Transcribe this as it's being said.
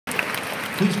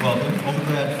Please welcome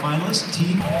Overgrad finalist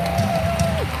team.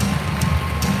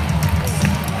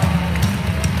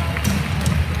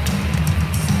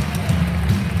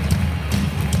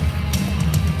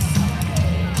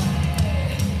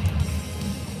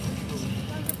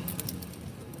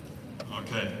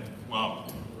 Okay, wow,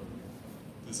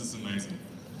 this is amazing.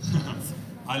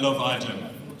 I love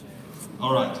iGEM.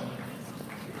 All right.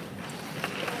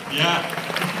 Yeah.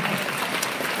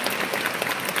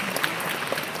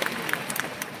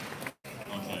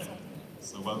 Okay,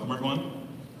 so welcome everyone.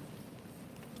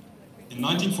 In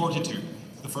 1942,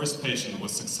 the first patient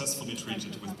was successfully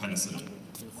treated with penicillin.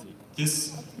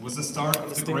 This was the start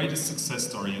of the greatest success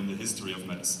story in the history of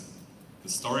medicine, the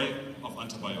story of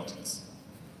antibiotics.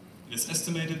 It is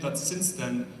estimated that since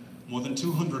then, more than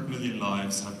 200 million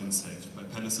lives have been saved by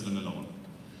penicillin alone.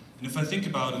 And if I think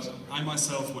about it, I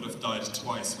myself would have died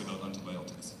twice without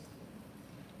antibiotics.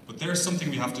 But there's something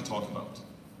we have to talk about.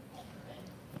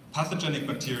 Pathogenic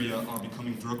bacteria are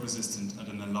becoming drug-resistant at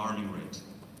an alarming rate.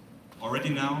 Already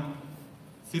now,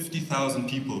 50,000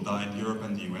 people die in Europe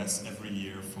and the US every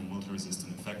year from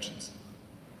multi-resistant infections.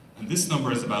 And this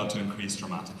number is about to increase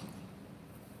dramatically.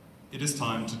 It is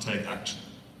time to take action.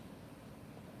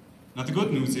 Now the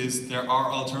good news is there are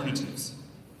alternatives.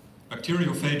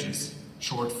 Bacteriophages,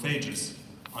 short phages,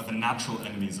 are the natural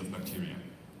enemies of bacteria.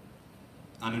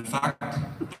 And in fact,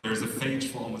 there's a phage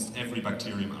for almost every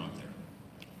bacterium out there.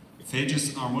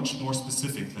 Phages are much more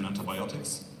specific than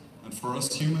antibiotics, and for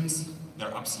us humans,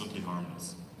 they're absolutely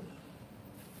harmless.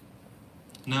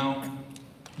 Now,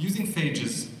 using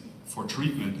phages for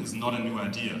treatment is not a new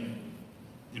idea.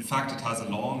 In fact, it has a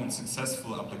long and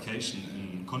successful application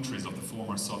in countries of the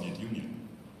former Soviet Union.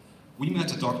 We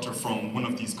met a doctor from one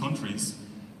of these countries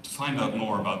to find out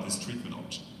more about this treatment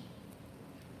option.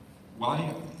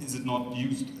 Why is it not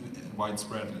used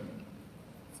widespreadly?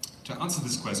 To answer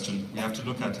this question, we have to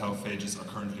look at how phages are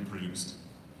currently produced.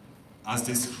 As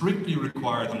they strictly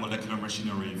require the molecular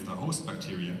machinery of the host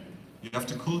bacteria, you have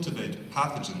to cultivate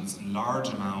pathogens in large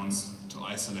amounts to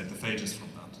isolate the phages from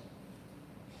that.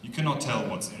 You cannot tell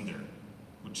what's in there.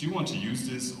 Would you want to use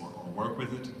this or work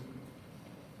with it?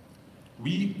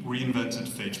 We reinvented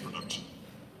phage production.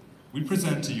 We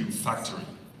present to you Factory,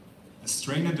 a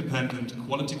strain-independent,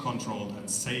 quality-controlled and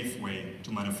safe way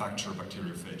to manufacture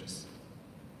bacteriophages.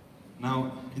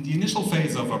 Now, in the initial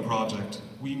phase of our project,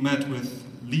 we met with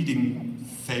leading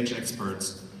phage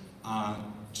experts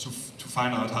to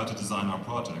find out how to design our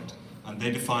project. And they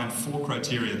defined 4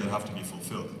 criteria that have to be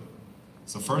fulfilled.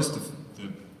 So first,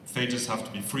 the phages have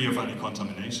to be free of any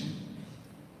contamination.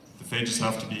 The phages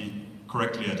have to be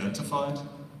correctly identified.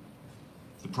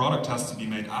 The product has to be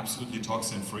made absolutely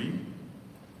toxin-free.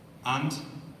 And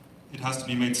it has to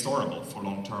be made storable for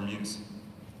long-term use.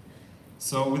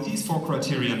 So with these 4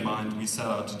 criteria in mind, we set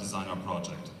out to design our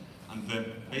project. And the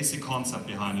basic concept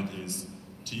behind it is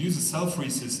to use a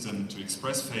cell-free system to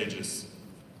express phages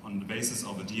on the basis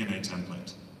of a DNA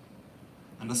template.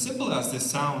 And as simple as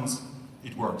this sounds,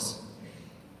 it works.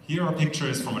 Here are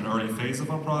pictures from an early phase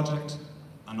of our project,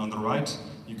 and on the right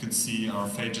you can see our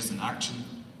phages in action,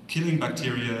 killing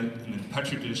bacteria in a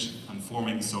petri dish and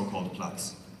forming so-called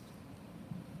plaques.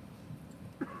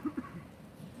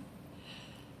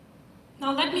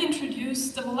 Now let me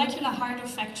introduce the molecular heart of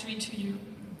Factory to you,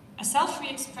 a cell-free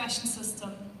expression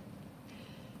system.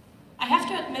 I have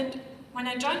to admit, when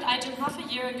I joined iGEM half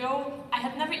a year ago, I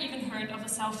had never even heard of a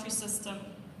cell-free system.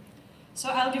 So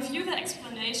I'll give you the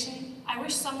explanation I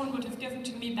wish someone would have given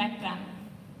to me back then.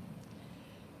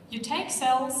 You take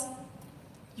cells,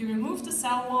 you remove the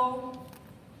cell wall,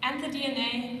 and the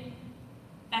DNA,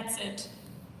 that's it.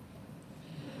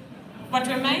 What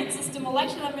remains is the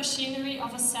molecular machinery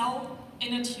of a cell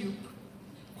in a tube.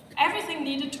 Everything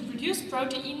needed to produce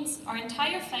proteins are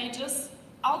entire phages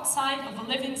outside of a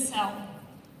living cell.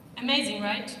 Amazing,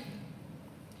 right?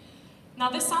 Now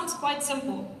this sounds quite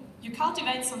simple. You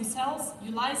cultivate some cells,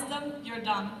 you lyse them, you're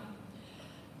done.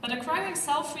 But acquiring a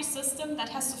cell-free system that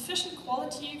has sufficient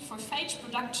quality for phage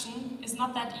production is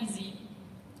not that easy.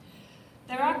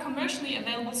 There are commercially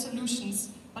available solutions,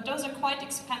 but those are quite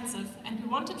expensive, and we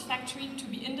wanted Factory to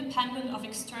be independent of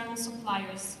external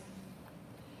suppliers.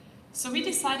 So we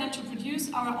decided to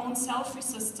produce our own cell-free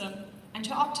system and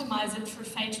to optimize it for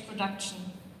phage production.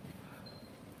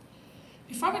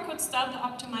 Before we could start the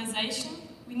optimization,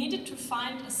 we needed to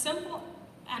find a simple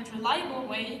and reliable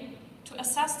way to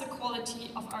assess the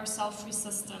quality of our cell-free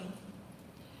system.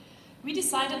 We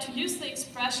decided to use the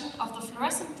expression of the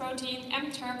fluorescent protein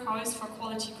M-turquoise for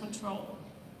quality control.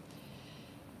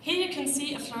 Here you can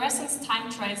see a fluorescence time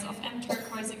trace of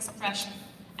M-turquoise expression,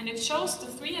 and it shows the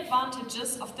 3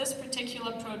 advantages of this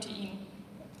particular protein.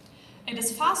 It is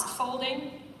fast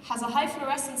folding, has a high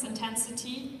fluorescence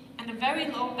intensity, and a very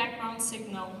low background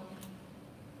signal.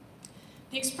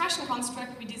 The expression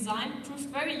construct we designed proved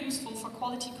very useful for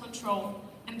quality control,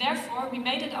 and therefore we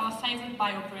made it our favorite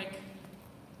biobrick.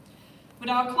 With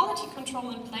our quality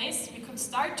control in place, we could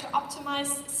start to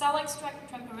optimize cell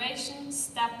extract preparation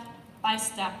step by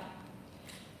step.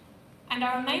 And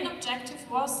our main objective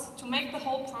was to make the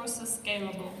whole process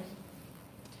scalable.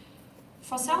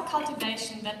 For cell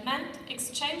cultivation, that meant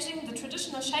exchanging the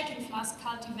traditional shaking flask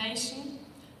cultivation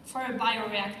for a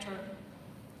bioreactor.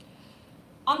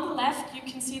 On the left, you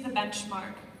can see the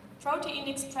benchmark. Protein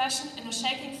expression in a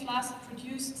shaking flask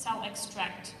produced cell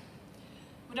extract.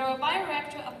 With our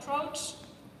bioreactor approach,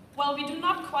 well, we do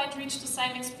not quite reach the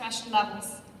same expression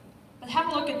levels. But have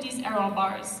a look at these error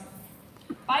bars.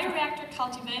 Bioreactor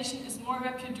cultivation is more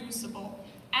reproducible,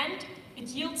 and it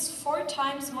yields 4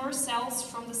 times more cells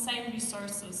from the same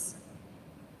resources.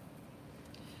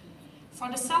 For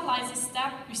the cell lysis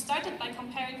step, we started by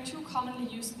comparing 2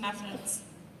 commonly used methods,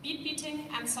 bead beating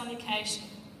and sonication.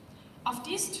 Of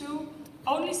these 2,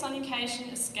 only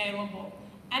sonication is scalable,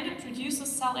 and it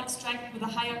produces cell extract with a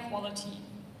higher quality.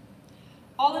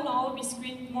 All in all, we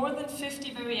screened more than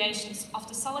 50 variations of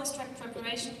the cell extract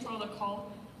preparation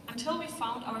protocol until we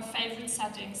found our favorite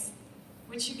settings,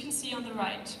 which you can see on the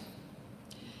right.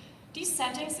 These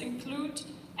settings include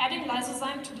adding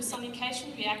lysozyme to the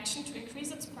sonication reaction to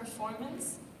increase its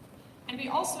performance, and we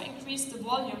also increased the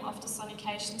volume of the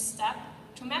sonication step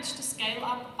to match the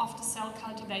scale-up of the cell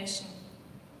cultivation.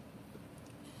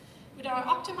 With our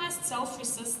optimized cell-free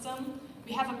system,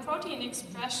 we have a protein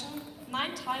expression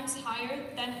 9 times higher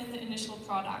than in the initial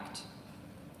product.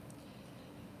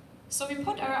 So we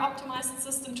put our optimized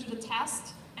system to the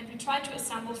test, and we tried to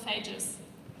assemble phages,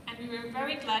 and we were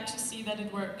very glad to see that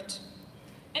it worked.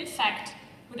 In fact,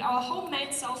 with our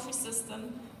homemade cell-free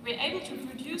system, we are able to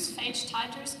produce phage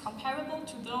titers comparable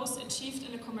to those achieved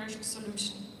in a commercial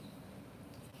solution.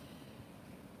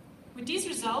 With these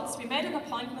results, we made an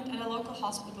appointment at a local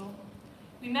hospital.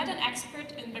 We met an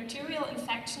expert in bacterial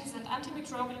infections and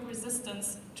antimicrobial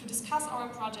resistance to discuss our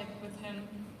project with him.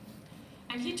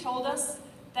 And he told us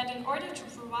that in order to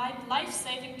provide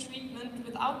life-saving treatment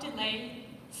without delay,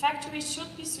 factories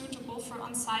should be suitable for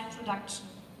on-site production.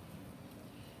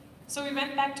 So we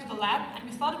went back to the lab and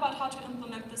we thought about how to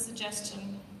implement this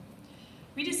suggestion.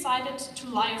 We decided to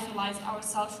lyophilize our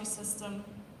cell-free system.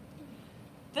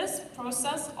 This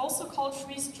process, also called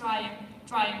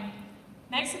freeze-drying,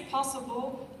 makes it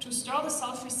possible to store the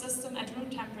cell-free system at room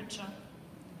temperature.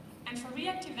 And for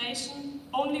reactivation,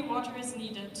 only water is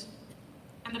needed.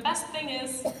 And the best thing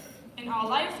is, in our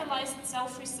lyophilized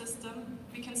cell-free system,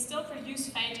 we can still produce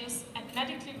phages at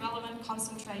medically relevant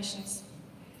concentrations.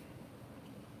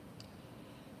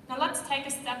 Now let's take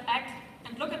a step back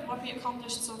and look at what we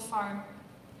accomplished so far.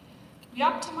 We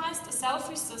optimized the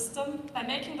cell-free system by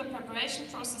making the preparation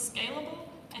process scalable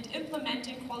and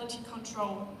implementing quality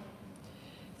control.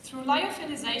 Through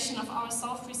lyophilization of our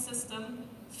cell-free system,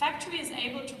 factory is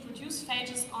able to produce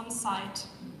phages on site.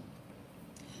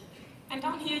 And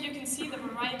down here you can see the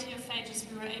variety of phages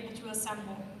we were able to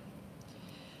assemble.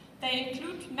 They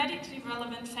include medically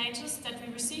relevant phages that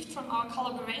we received from our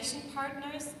collaboration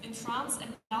partners in France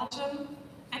and Belgium,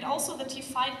 and also the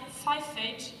T5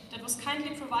 phage that was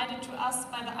kindly provided to us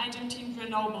by the Argentine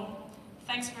Grenoble.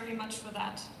 Thanks very much for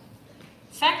that.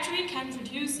 Factory can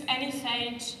produce any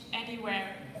phage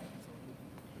anywhere.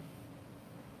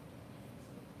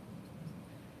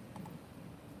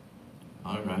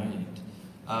 All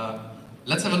right.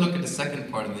 Let's have a look at the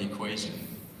second part of the equation.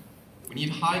 We need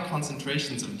high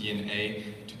concentrations of DNA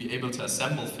to be able to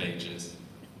assemble phages.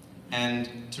 And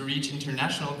to reach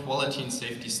international quality and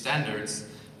safety standards,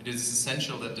 it is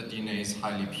essential that the DNA is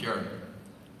highly pure,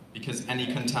 because any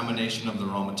contamination of the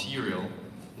raw material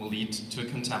will lead to a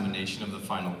contamination of the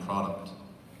final product.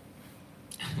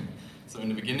 So in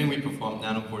the beginning we performed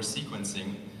nanopore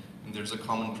sequencing, and there's a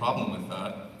common problem with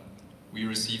that. We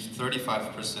received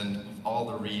 35% of all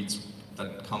the reads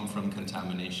that come from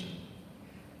contamination.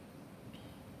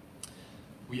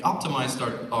 We optimized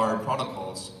our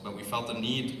protocols, but we felt the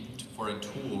need for a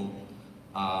tool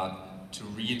to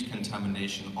read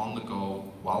contamination on the go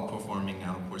while performing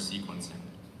nanopore sequencing.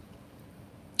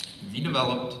 We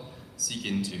developed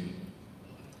SeqInto.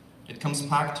 It comes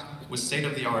packed with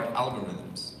state-of-the-art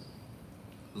algorithms,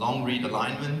 long read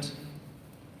alignment,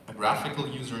 a graphical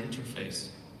user interface.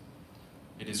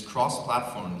 It is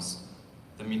cross-platforms.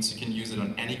 That means you can use it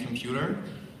on any computer,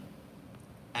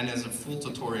 and as a full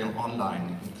tutorial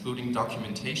online, including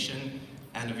documentation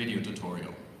and a video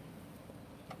tutorial.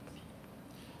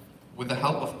 With the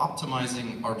help of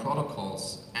optimizing our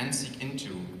protocols and seek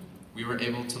into, we were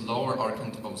able to lower our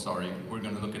we're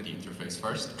going to look at the interface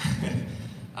first.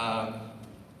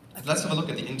 Let's have a look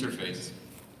at the interface.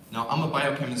 Now, I'm a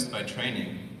biochemist by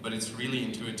training, but it's really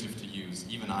intuitive to use.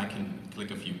 Even I can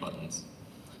click a few buttons.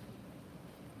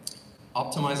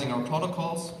 Optimizing our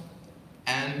protocols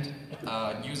and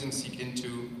using seek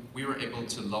into, we were able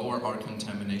to lower our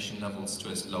contamination levels to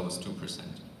as low as 2%.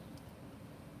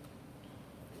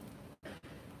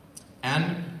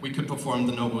 And we could perform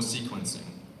de novo sequencing.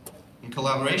 In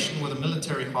collaboration with a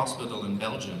military hospital in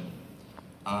Belgium,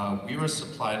 we were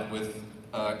supplied with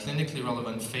clinically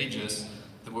relevant phages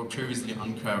that were previously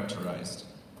uncharacterized.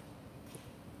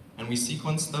 And we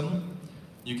sequenced them.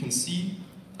 You can see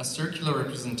a circular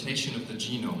representation of the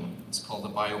genome. It's called a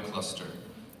biocluster.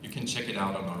 You can check it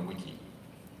out on our wiki.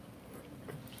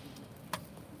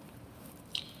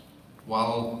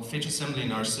 While phage assembly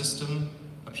in our system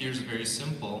appears very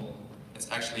simple, it's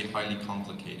actually highly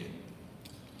complicated.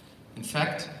 In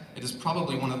fact, it is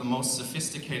probably one of the most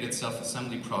sophisticated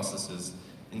self-assembly processes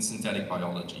in synthetic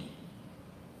biology.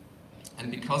 And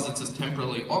because it's a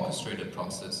temporally orchestrated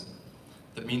process,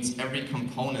 that means every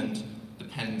component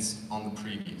depends on the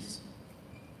previous.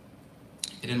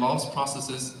 It involves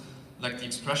processes like the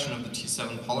expression of the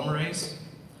T7 polymerase,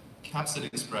 capsid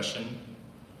expression,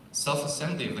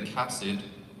 self-assembly of the capsid,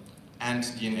 and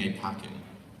DNA packing.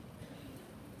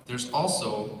 There's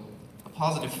also a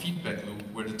positive feedback loop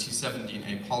where the T7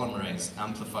 DNA polymerase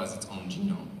amplifies its own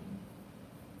genome.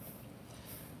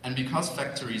 And because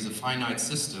factory is a finite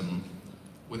system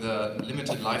with a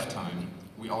limited lifetime,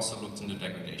 we also looked into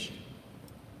degradation.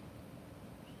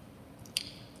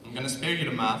 I'm going to spare you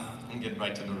the math and get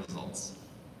right to the results.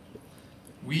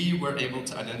 We were able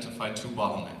to identify two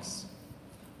bottlenecks.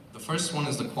 The first one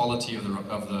is the quality of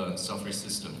the cell-free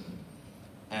system.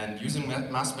 And using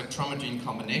mass spectrometry in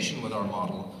combination with our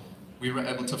model, we were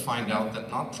able to find out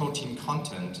that not protein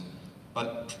content,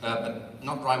 but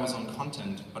not ribosome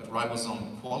content, but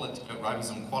ribosome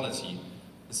quality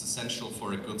is essential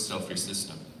for a good cell-free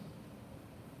system.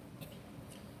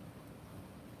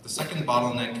 The second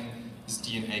bottleneck is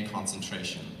DNA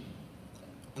concentration.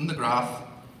 In the graph,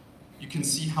 you can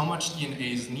see how much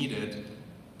DNA is needed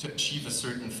to achieve a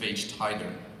certain phage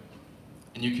titer.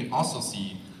 And you can also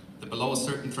see that below a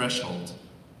certain threshold,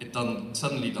 it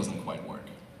suddenly doesn't quite work.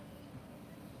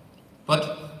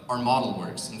 But our model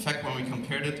works. In fact, when we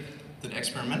compared it to the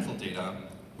experimental data,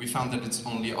 we found that it's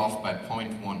only off by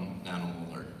 0.1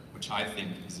 nanomolar, which I think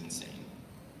is insane.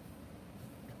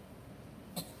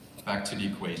 Back to the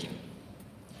equation.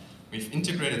 We've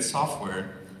integrated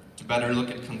software to better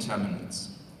look at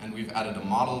contaminants, and we've added a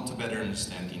model to better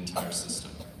understand the entire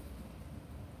system.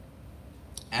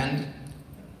 And,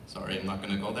 sorry, I'm not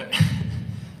going to go there,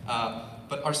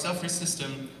 but our cell-free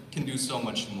system can do so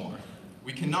much more.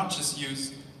 We cannot just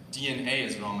use DNA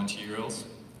as raw materials,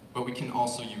 but we can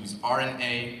also use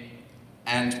RNA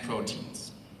and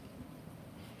proteins.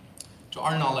 To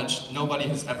our knowledge, nobody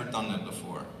has ever done that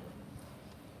before.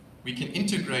 We can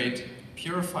integrate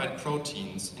purified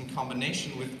proteins in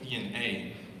combination with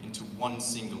DNA into one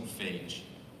single phage.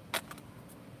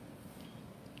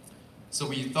 So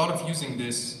we thought of using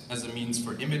this as a means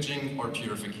for imaging or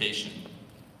purification.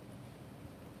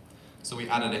 So we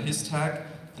added a his tag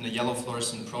and a yellow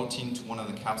fluorescent protein to one of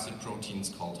the capsid proteins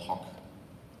called HOC.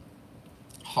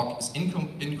 HOC is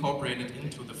incorporated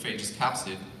into the phage's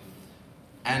capsid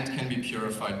and can be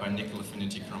purified by nickel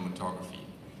affinity chromatography.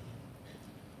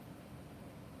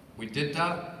 We did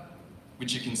that,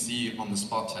 which you can see on the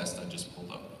spot test I just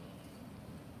pulled up.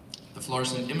 The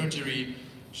fluorescent imagery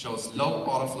shows low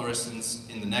autofluorescence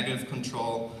in the negative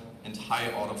control and high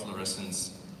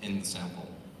autofluorescence in the sample.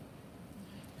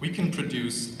 We can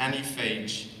produce any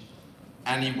phage,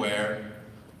 anywhere,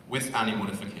 with any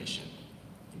modification.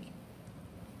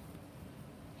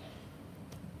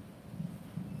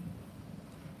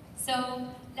 So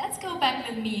let's go back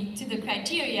with me to the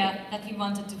criteria that we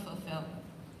wanted to fulfill.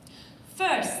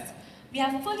 First, we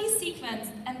have fully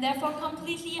sequenced and therefore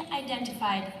completely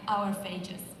identified our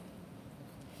phages.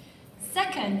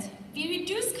 Second, we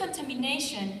reduce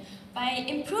contamination by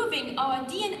improving our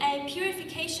DNA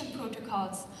purification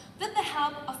protocols with the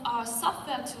help of our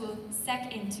software tool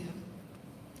SecInto.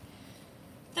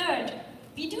 Third,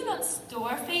 we do not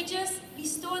store phages, we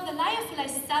store the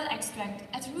lyophilized cell extract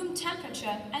at room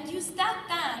temperature and use that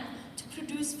then to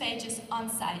produce phages on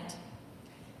site.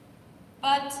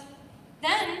 But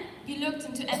then we looked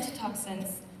into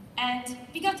endotoxins and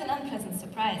we got an unpleasant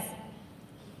surprise.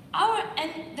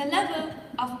 The level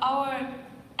of our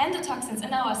endotoxins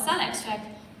in our cell extract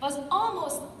was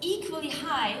almost equally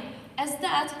high as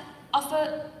that of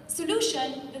a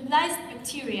solution with lysed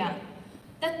bacteria.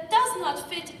 That does not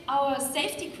fit our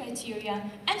safety criteria,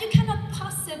 and you cannot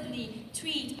possibly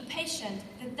treat a patient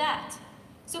with that.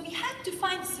 So we had to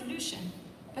find a solution.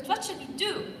 But what should we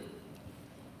do?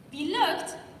 We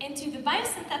looked into the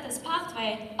biosynthesis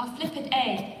pathway of lipid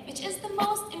A, which is the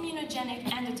most immunogenic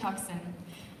endotoxin.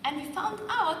 And we found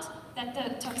out that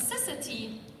the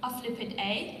toxicity of lipid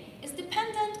A is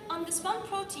dependent on this one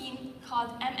protein called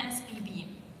MSBB.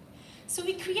 So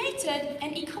we created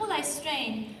an E. coli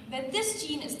strain where this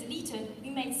gene is deleted, we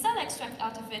made cell extract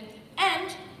out of it,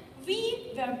 and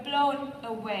we were blown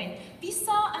away. We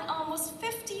saw an almost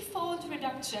 50-fold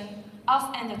reduction of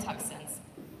endotoxins.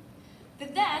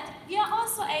 With that, we are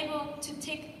also able to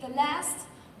tick the last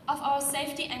of our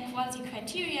safety and quality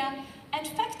criteria, and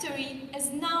Factory is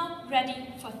now ready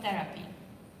for therapy.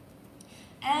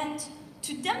 And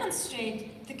to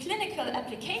demonstrate the clinical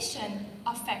application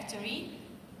of Factory,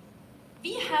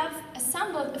 we have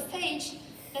assembled a phage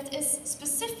that is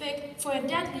specific for a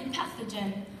deadly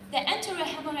pathogen, the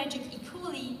enterohemorrhagic E.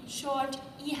 coli, short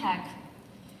EHEC.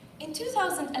 In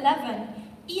 2011,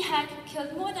 EHEC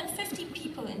killed more than 50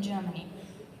 people in Germany.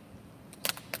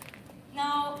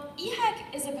 Now,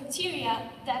 EHEC is a bacteria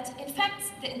that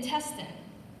infects the intestine.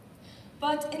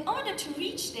 But in order to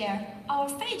reach there, our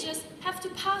phages have to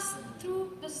pass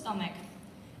through the stomach.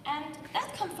 And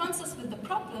that confronts us with the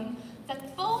problem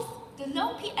that both the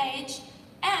low pH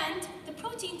and the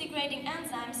protein-degrading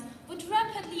enzymes would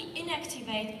rapidly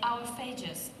inactivate our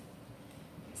phages.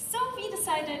 So we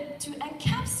decided to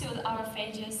encapsule our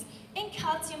phages in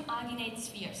calcium alginate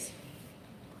spheres.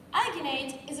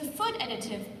 Alginate is a food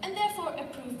additive and therefore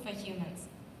approved for humans.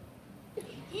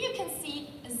 Here you can see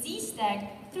a Z-stag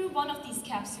through one of these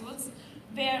capsules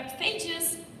where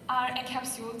phages are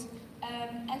encapsulated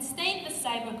and stained with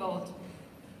cyber gold.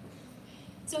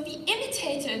 So we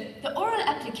imitated the oral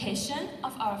application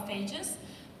of our phages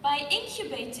by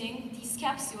incubating these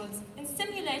capsules in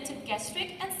simulated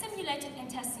gastric and simulated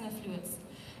intestinal fluids.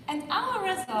 And our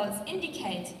results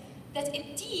indicate that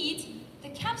indeed the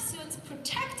capsules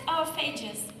protect our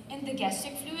phages in the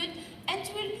gastric fluid and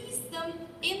release them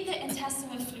in the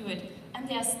intestinal fluid, and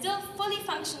they are still fully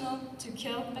functional to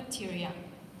kill bacteria.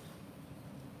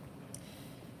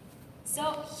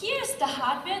 So here's the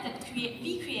hardware that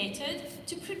we created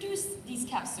to produce these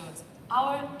capsules,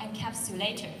 our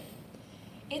encapsulator.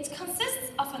 It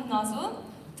consists of a nozzle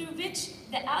through which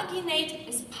the alginate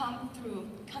is pumped through,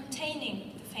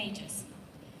 containing the phages.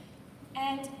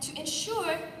 And to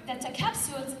ensure that the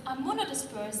capsules are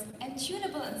monodispersed and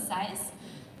tunable in size,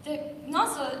 the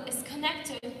nozzle is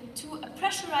connected to a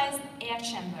pressurized air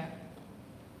chamber.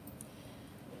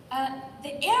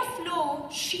 The airflow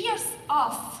shears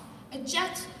off a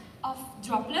jet of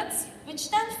droplets,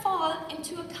 which then fall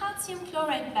into a calcium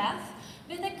chloride bath,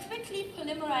 where they quickly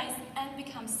polymerize and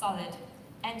become solid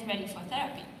and ready for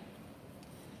therapy.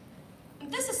 And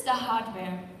this is the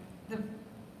hardware, the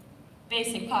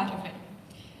basic part of it.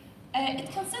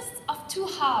 It consists of two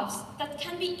halves that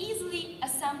can be easily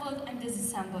assembled and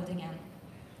disassembled again.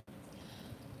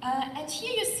 And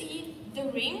here you see the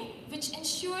ring, which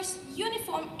ensures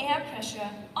uniform air pressure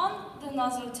on the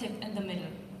nozzle tip in the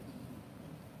middle.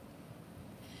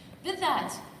 With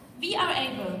that, we are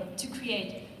able to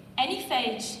create any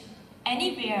phage,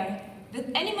 anywhere,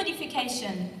 with any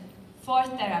modification for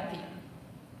therapy.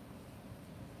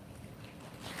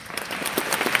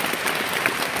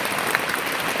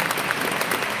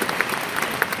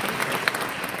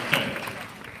 Okay,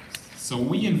 so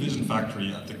we envision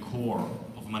Factory at the core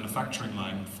of a manufacturing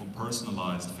line for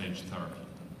personalized phage therapy.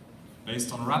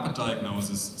 Based on rapid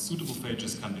diagnosis, suitable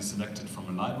phages can be selected from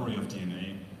a library of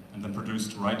DNA and then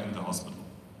produced right in the hospital.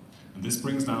 And this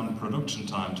brings down production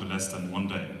time to less than 1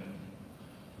 day,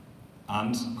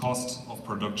 and cost of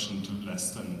production to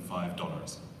less than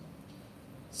 $5.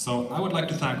 So I would like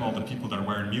to thank all the people that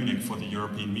were in Munich for the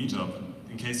European meetup.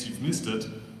 In case you've missed it,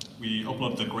 we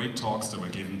upload the great talks that were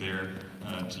given there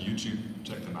to YouTube.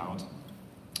 Check them out.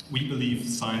 We believe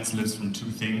science lives from two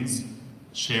things: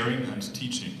 sharing and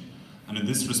teaching. And in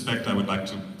this respect, I would like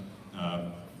to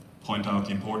point out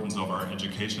the importance of our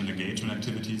education and engagement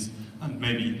activities, and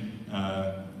maybe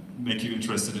make you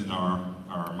interested in our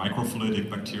microfluidic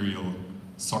bacterial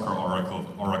soccer oracle,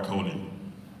 Oracoli.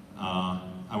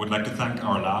 I would like to thank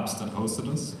our labs that hosted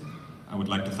us. I would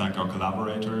like to thank our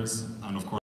collaborators, and of course